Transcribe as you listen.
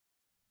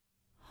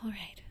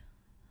Alright.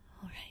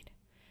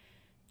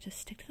 Just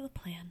stick to the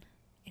plan.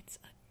 It's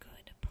a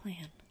good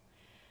plan.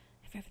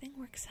 If everything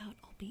works out,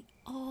 I'll be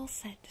all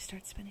set to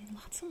start spending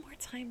lots of more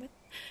time with...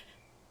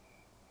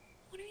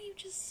 What are you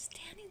just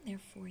standing there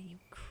for, you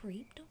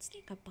creep? Don't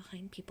sneak up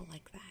behind people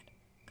like that.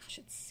 Gosh,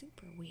 it's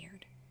super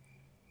weird.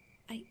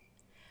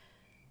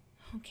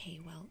 Okay,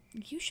 well,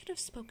 you should have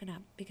spoken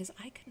up because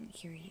I couldn't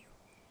hear you.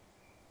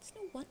 It's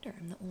no wonder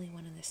I'm the only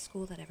one in this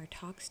school that ever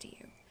talks to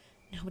you.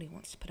 Nobody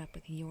wants to put up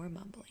with your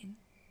mumbling.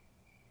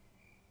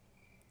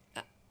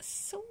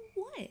 So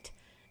what?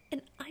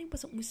 And I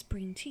wasn't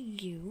whispering to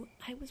you.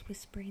 I was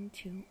whispering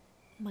to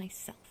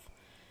myself.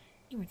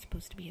 You weren't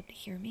supposed to be able to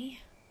hear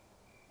me.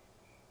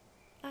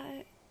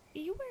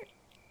 You were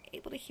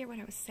able to hear what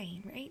I was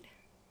saying, right?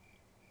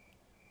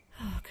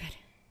 Oh, good.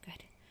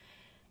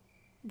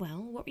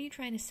 Well, what were you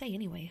trying to say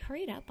anyway?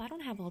 Hurry it up, I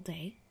don't have all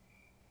day.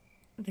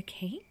 The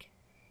cake?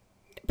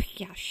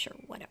 Yeah, sure,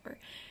 whatever.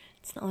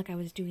 It's not like I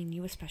was doing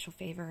you a special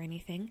favor or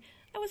anything.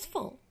 I was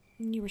full.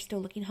 You were still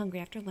looking hungry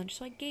after lunch,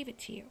 so I gave it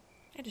to you.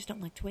 I just don't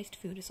like to waste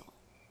food is all.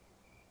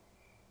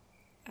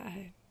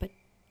 But,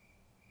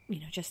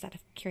 just out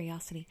of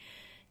curiosity,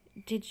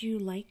 did you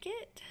like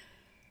it?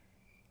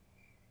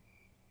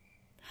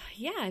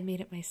 Yeah, I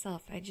made it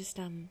myself. I just,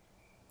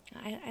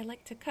 I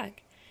like to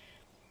cook.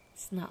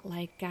 It's not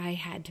like I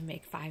had to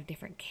make 5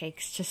 different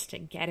cakes just to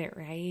get it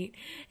right.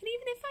 And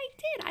even if I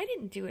did, I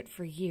didn't do it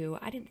for you.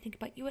 I didn't think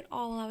about you at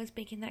all while I was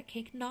baking that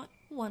cake, not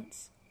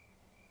once.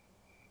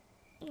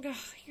 Ugh,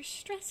 you're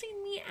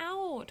stressing me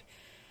out.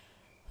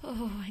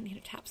 Oh, I need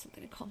to tap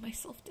something to calm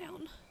myself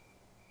down.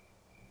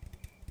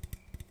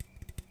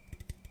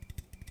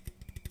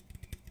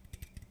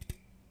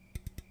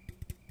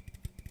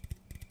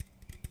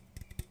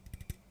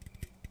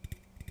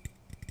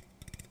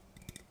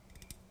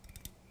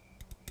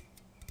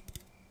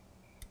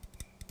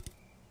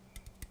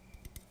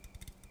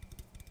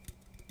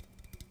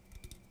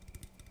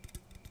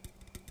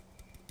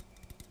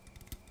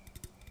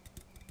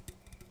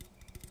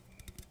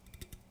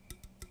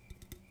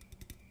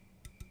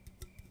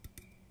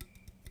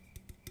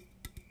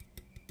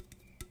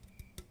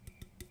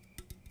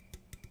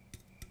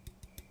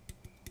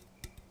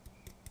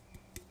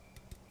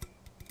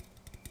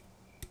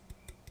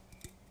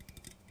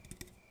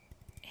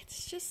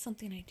 It's just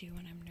something I do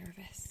when I'm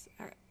nervous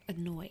or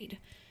annoyed.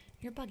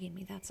 You're bugging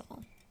me, that's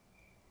all.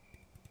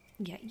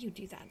 Yeah, you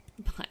do that.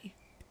 Bye.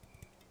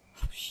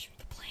 Oh, shoot,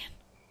 the plan.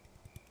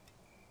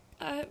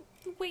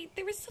 Wait,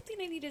 there was something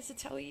I needed to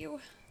tell you.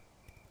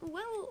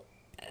 Well,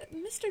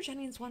 Mr.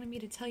 Jennings wanted me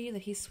to tell you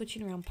that he's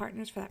switching around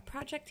partners for that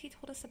project he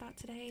told us about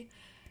today.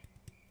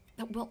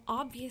 Well,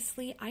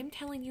 obviously, I'm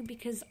telling you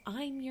because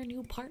I'm your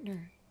new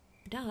partner.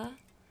 Duh.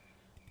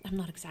 I'm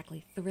not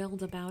exactly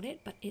thrilled about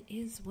it, but it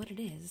is what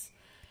it is.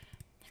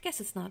 I guess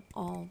it's not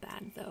all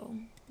bad, though.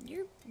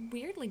 You're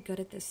weirdly good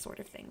at this sort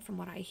of thing, from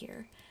what I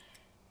hear.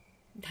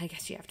 I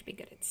guess you have to be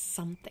good at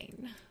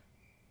something.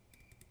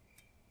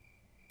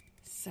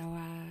 So,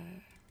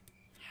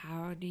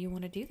 how do you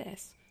want to do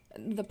this?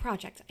 The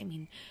project, I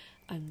mean.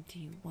 Do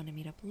you want to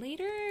meet up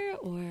later,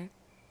 or...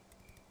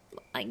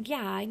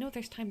 yeah, I know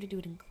there's time to do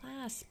it in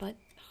class, but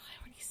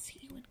I already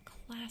see you in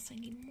class. I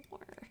need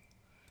more.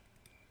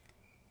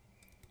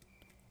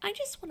 I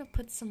just want to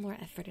put some more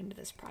effort into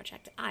this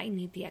project. I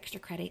need the extra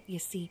credit, you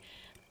see.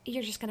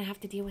 You're just gonna have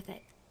to deal with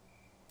it.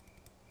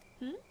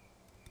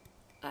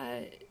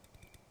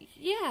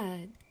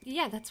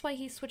 Yeah, that's why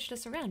he switched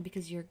us around,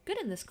 because you're good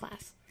in this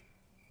class.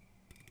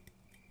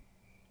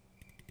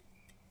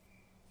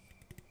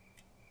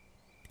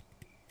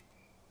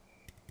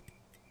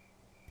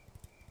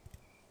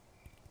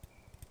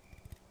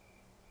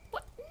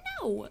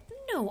 What?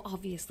 No,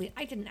 obviously,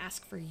 I didn't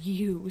ask for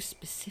you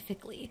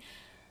specifically.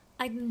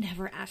 I'd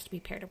never asked to be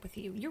paired up with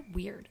you. You're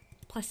weird.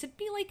 Plus, it'd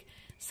be,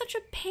 such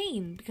a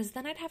pain, because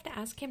then I'd have to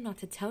ask him not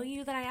to tell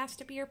you that I asked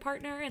to be your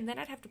partner, and then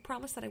I'd have to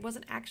promise that I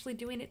wasn't actually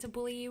doing it to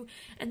bully you,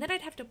 and then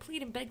I'd have to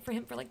plead and beg for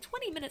him for,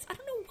 20 minutes. I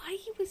don't know why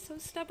he was so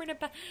stubborn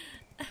about...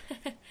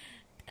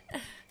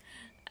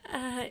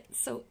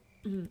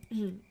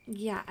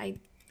 yeah, I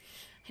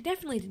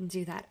definitely didn't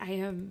do that.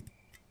 Yeah,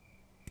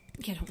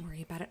 don't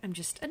worry about it. I'm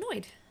just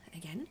annoyed,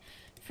 again,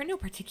 for no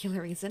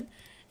particular reason.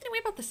 Anyway,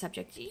 about the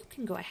subject, you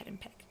can go ahead and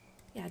pick.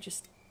 Yeah,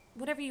 just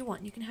whatever you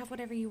want. You can have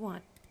whatever you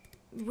want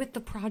with the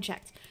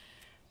project.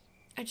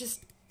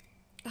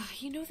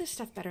 You know this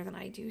stuff better than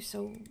I do,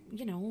 so,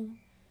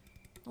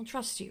 I'll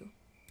trust you.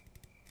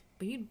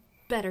 But you'd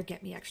better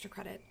get me extra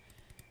credit.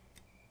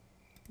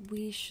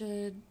 We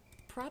should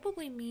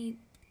probably meet,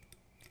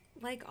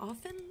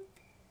 often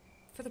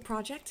for the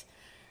project.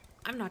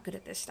 I'm not good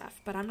at this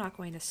stuff, but I'm not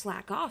going to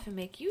slack off and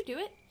make you do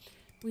it.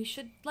 We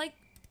should,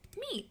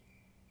 meet.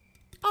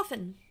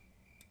 Often.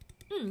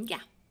 Yeah.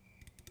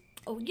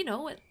 Oh,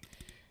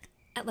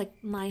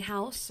 at my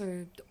house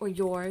or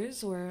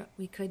yours, or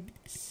we could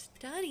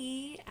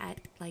study at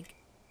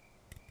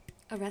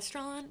a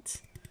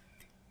restaurant.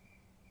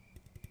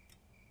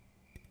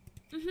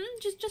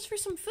 Just for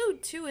some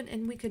food too,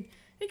 and we could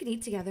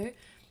eat together.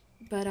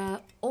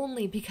 But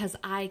only because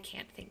I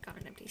can't think on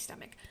an empty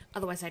stomach.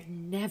 Otherwise, I'd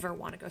never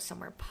want to go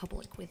somewhere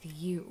public with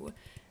you.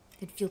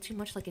 It'd feel too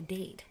much like a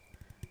date.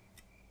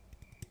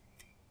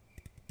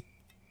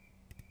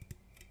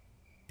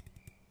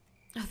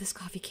 Oh, this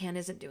coffee can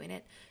isn't doing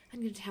it. I'm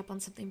gonna tap on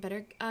something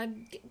better.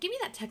 Give me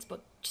that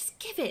textbook. Just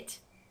give it!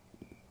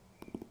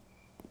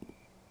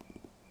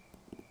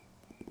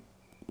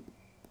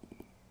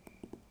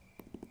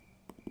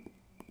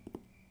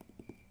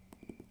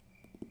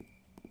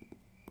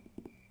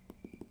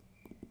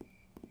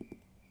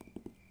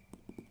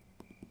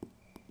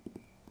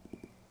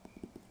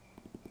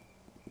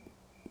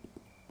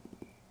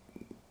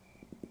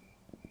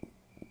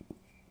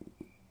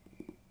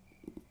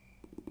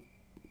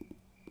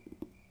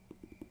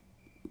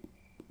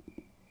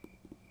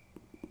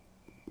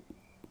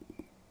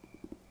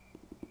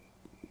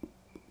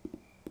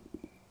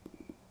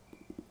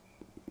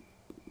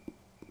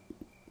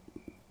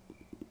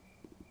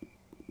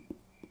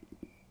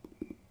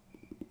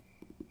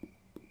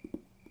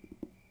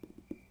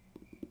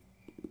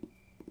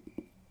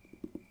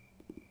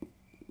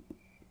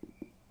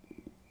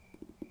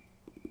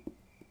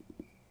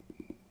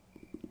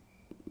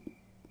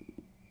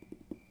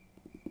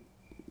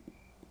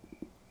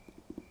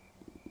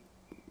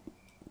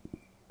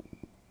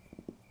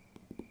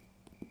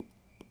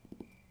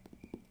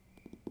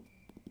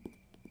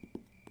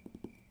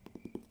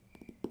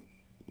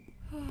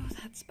 Oh,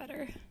 that's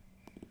better.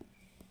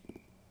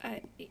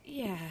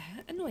 Yeah,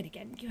 annoyed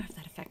again. You have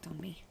that effect on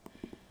me.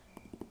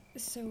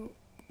 So,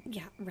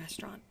 yeah,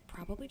 restaurant.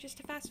 Probably just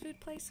a fast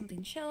food place,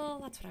 something chill.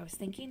 That's what I was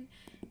thinking.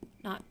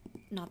 Not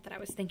that I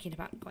was thinking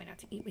about going out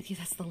to eat with you.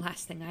 That's the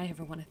last thing I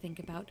ever want to think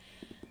about.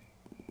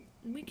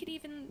 We could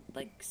even,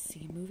 like,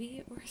 see a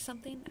movie or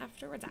something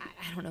afterwards.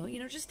 I don't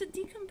know, just to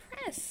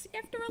decompress. You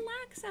have to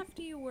relax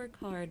after you work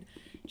hard.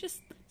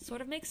 Just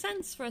sort of makes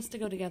sense for us to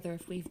go together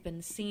if we've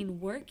been seen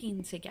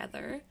working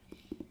together.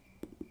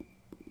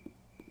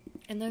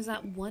 And there's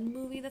that one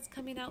movie that's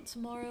coming out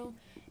tomorrow.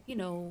 You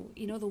know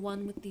the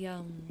one with the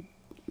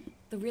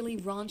really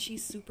raunchy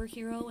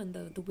superhero and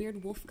the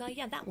weird wolf guy?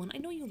 Yeah, that one. I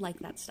know you like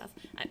that stuff.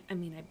 I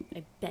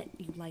bet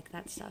you like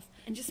that stuff.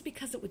 And just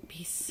because it would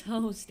be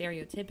so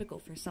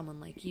stereotypical for someone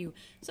like you.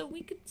 So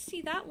we could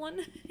see that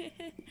one.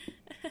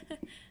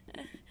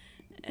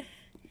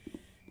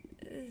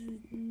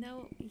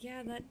 No,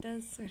 yeah, that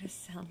does sort of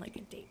sound like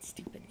a date,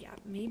 stupid. Yeah,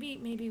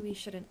 maybe we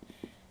shouldn't.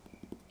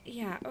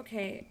 Yeah,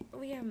 okay.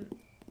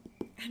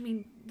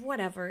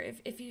 Whatever.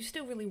 If you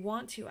still really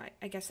want to,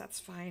 I guess that's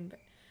fine, but...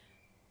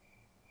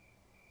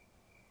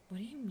 What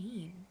do you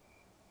mean?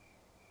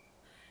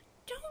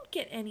 Don't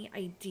get any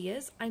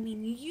ideas.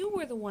 You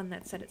were the one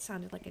that said it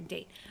sounded like a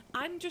date.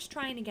 I'm just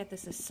trying to get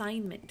this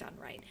assignment done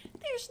right.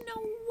 There's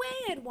no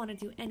way I'd want to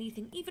do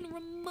anything even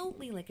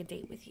remotely like a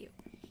date with you.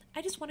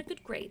 I just want a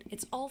good grade.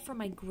 It's all for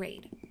my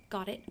grade.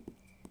 Got it?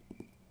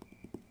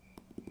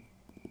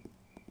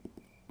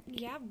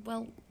 Yeah,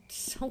 well,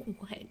 so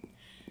what?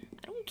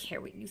 I don't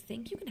care what you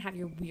think. You can have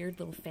your weird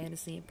little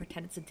fantasy and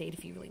pretend it's a date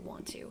if you really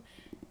want to.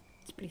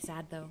 It's pretty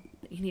sad, though,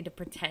 that you need to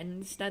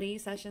pretend study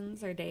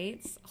sessions or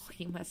dates. Oh,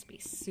 you must be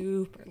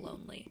super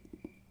lonely.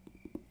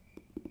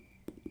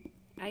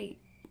 Okay,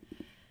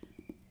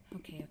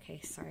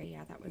 sorry,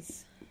 yeah, that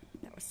was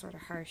sort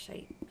of harsh.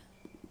 I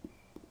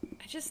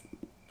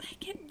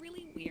get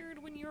really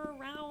weird when you're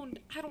around.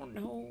 I don't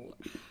know.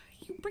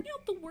 You bring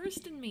out the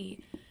worst in me.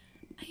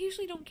 I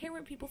usually don't care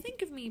what people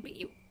think of me, but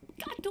you...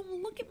 God,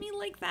 don't look at me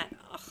like that.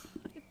 Ugh,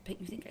 I bet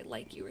you think I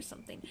like you or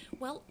something.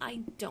 Well, I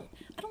don't.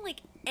 I don't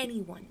like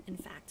anyone, in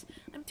fact.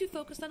 I'm too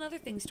focused on other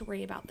things to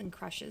worry about than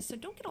crushes, so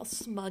don't get all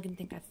smug and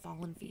think I've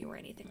fallen for you or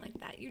anything like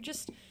that. You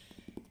just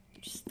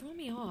throw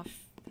me off.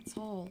 That's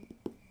all.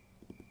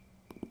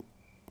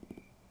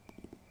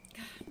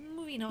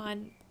 Moving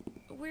on.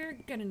 We're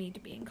gonna need to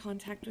be in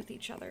contact with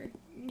each other.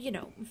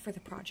 For the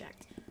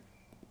project.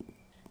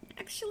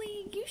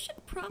 Actually, you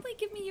should probably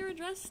give me your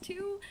address,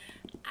 too.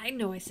 I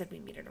know I said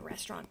we'd meet at a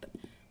restaurant, but,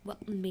 well,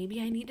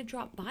 maybe I need to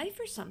drop by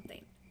for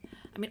something.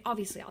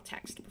 Obviously I'll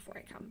text before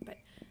I come, but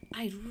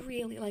I'd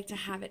really like to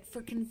have it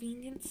for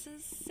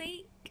convenience's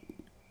sake.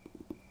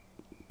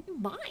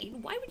 Mine?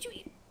 Why would you...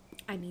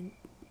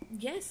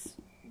 Yes.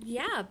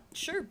 Yeah,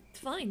 sure,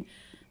 fine.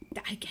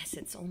 I guess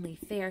it's only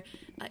fair.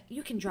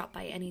 You can drop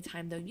by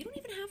anytime, though. You don't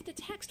even have to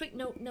text. Wait,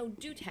 no,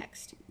 do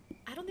text.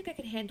 I don't think I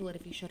could handle it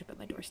if you showed up at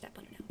my doorstep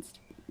unannounced.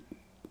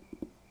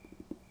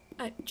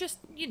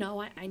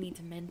 I need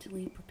to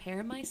mentally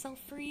prepare myself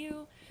for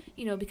you,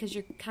 because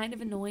you're kind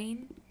of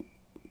annoying,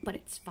 but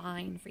it's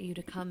fine for you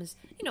to come as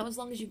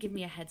long as you give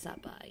me a heads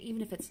up,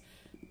 even if it's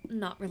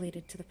not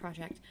related to the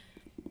project.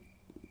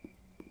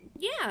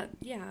 Yeah,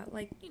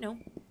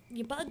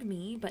 you bug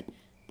me, but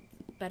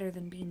better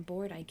than being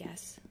bored, I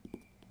guess.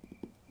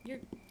 You're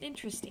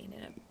interesting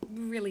in a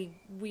really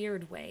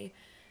weird way.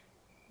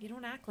 You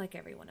don't act like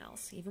everyone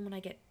else, even when I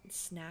get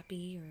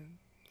snappy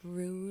or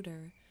rude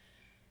or...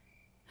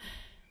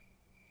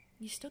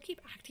 You still keep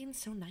acting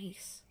so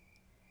nice.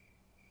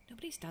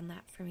 Nobody's done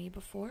that for me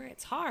before.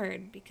 It's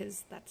hard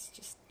because that's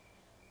just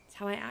It's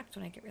how I act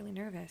when I get really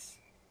nervous.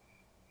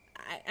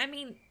 I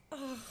mean,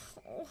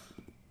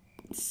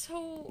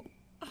 so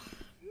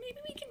maybe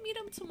we can meet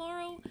up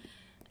tomorrow.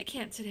 I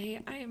can't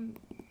today. I am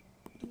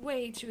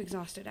way too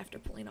exhausted after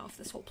pulling off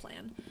this whole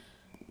plan.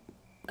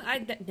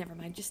 Never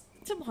mind, just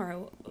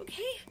tomorrow,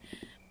 okay?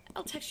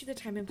 I'll text you the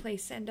time and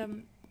place,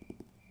 and,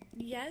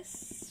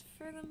 yes,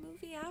 for the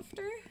movie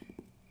after?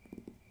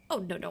 Oh,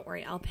 no, don't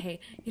worry, I'll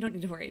pay. You don't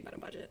need to worry about a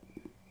budget.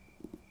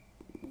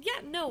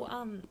 Yeah,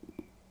 no,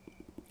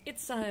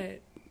 it's,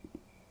 I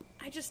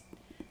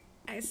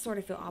sort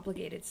of feel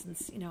obligated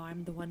since,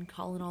 I'm the one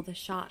calling all the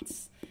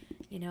shots,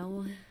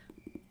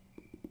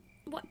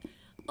 What?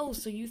 Oh,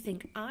 so you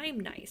think I'm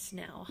nice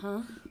now,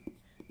 huh?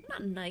 I'm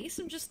not nice,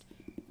 I'm just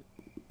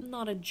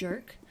not a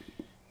jerk.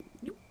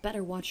 You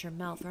better watch your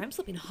mouth or I'm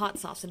slipping hot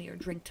sauce into your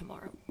drink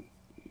tomorrow.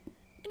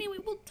 Anyway,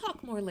 we'll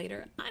talk more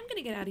later. I'm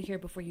gonna get out of here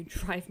before you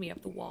drive me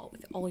up the wall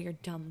with all your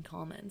dumb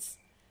comments.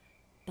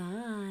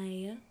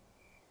 Bye.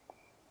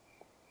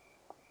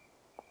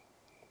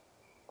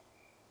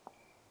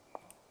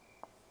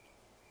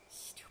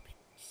 Stupid.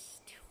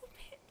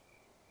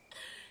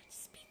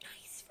 Just be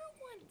nice for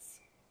once.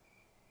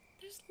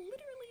 There's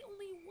literally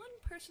only one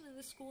person in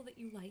the school that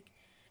you like,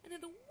 and they're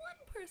the one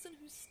person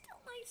who's still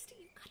nice to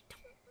you. God,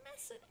 don't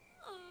mess it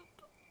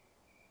up.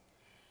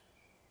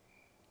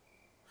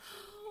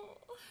 Oh,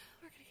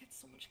 we're gonna get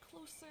so much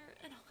closer,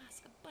 and I'll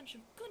ask a bunch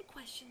of good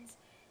questions,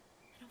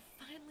 and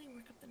I'll finally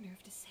work up the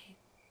nerve to say,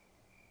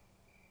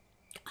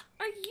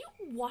 "Are you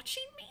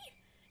watching me?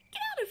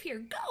 Get out of here,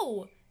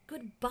 go!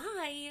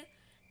 Goodbye!"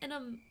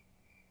 And,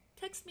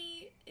 text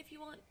me if you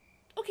want.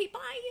 Okay,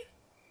 bye!